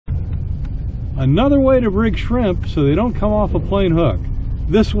another way to rig shrimp so they don't come off a plain hook,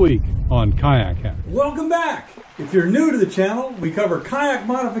 this week on Kayak Hack. Welcome back! If you're new to the channel, we cover kayak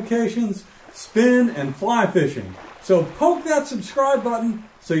modifications, spin, and fly fishing. So poke that subscribe button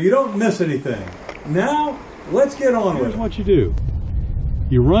so you don't miss anything. Now, let's get on with it. Here's what you do.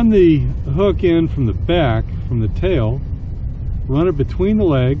 You run the hook in from the back, from the tail, run it between the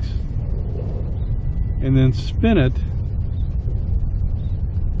legs, and then spin it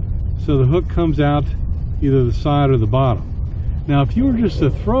so the hook comes out either the side or the bottom. Now if you were just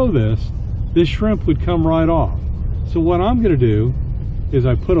to throw this shrimp would come right off. So what I'm going to do is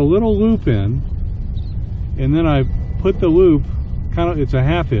I put a little loop in, and then I put the loop, it's a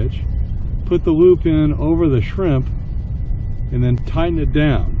half hitch, put the loop in over the shrimp and then tighten it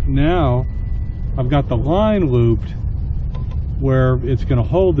down. Now I've got the line looped where it's going to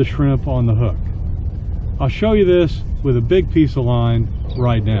hold the shrimp on the hook. I'll show you this with a big piece of line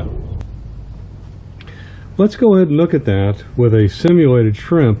right now. Let's go ahead and look at that with a simulated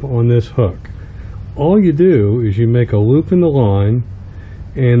shrimp on this hook. All you do is you make a loop in the line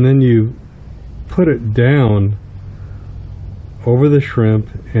and then you put it down over the shrimp,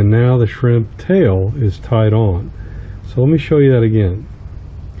 and now the shrimp tail is tied on. So let me show you that again.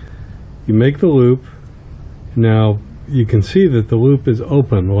 You make the loop. Now you can see that the loop is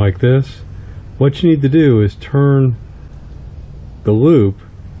open like this. What you need to do is turn the loop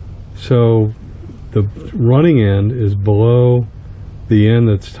so the running end is below the end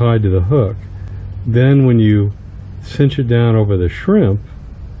that's tied to the hook. Then when you cinch it down over the shrimp,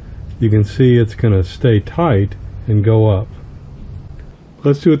 you can see it's going to stay tight and go up.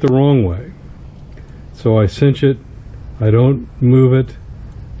 Let's do it the wrong way. So I cinch it, I don't move it,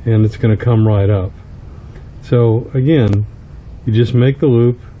 and it's going to come right up. So again, you just make the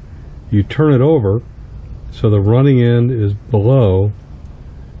loop, you turn it over so the running end is below,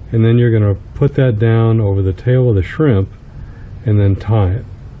 and then you're going to put that down over the tail of the shrimp and then tie it.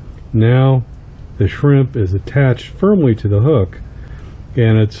 Now the shrimp is attached firmly to the hook,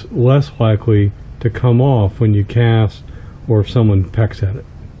 and it's less likely to come off when you cast or if someone pecks at it.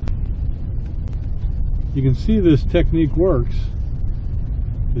 You can see this technique works.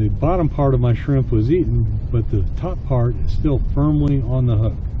 The bottom part of my shrimp was eaten, but the top part is still firmly on the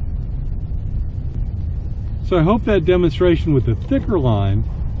hook. So I hope that demonstration with the thicker line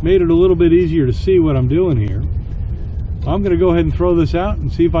made it a little bit easier to see what I'm doing here. I'm going to go ahead and throw this out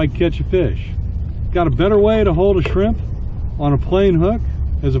and see if I can catch a fish. Got a better way to hold a shrimp on a plain hook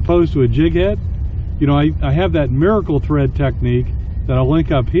as opposed to a jig head? You know, I have that miracle thread technique that I'll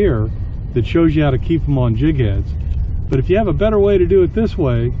link up here that shows you how to keep them on jig heads. But if you have a better way to do it this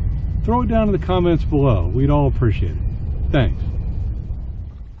way, throw it down in the comments below. We'd all appreciate it. Thanks.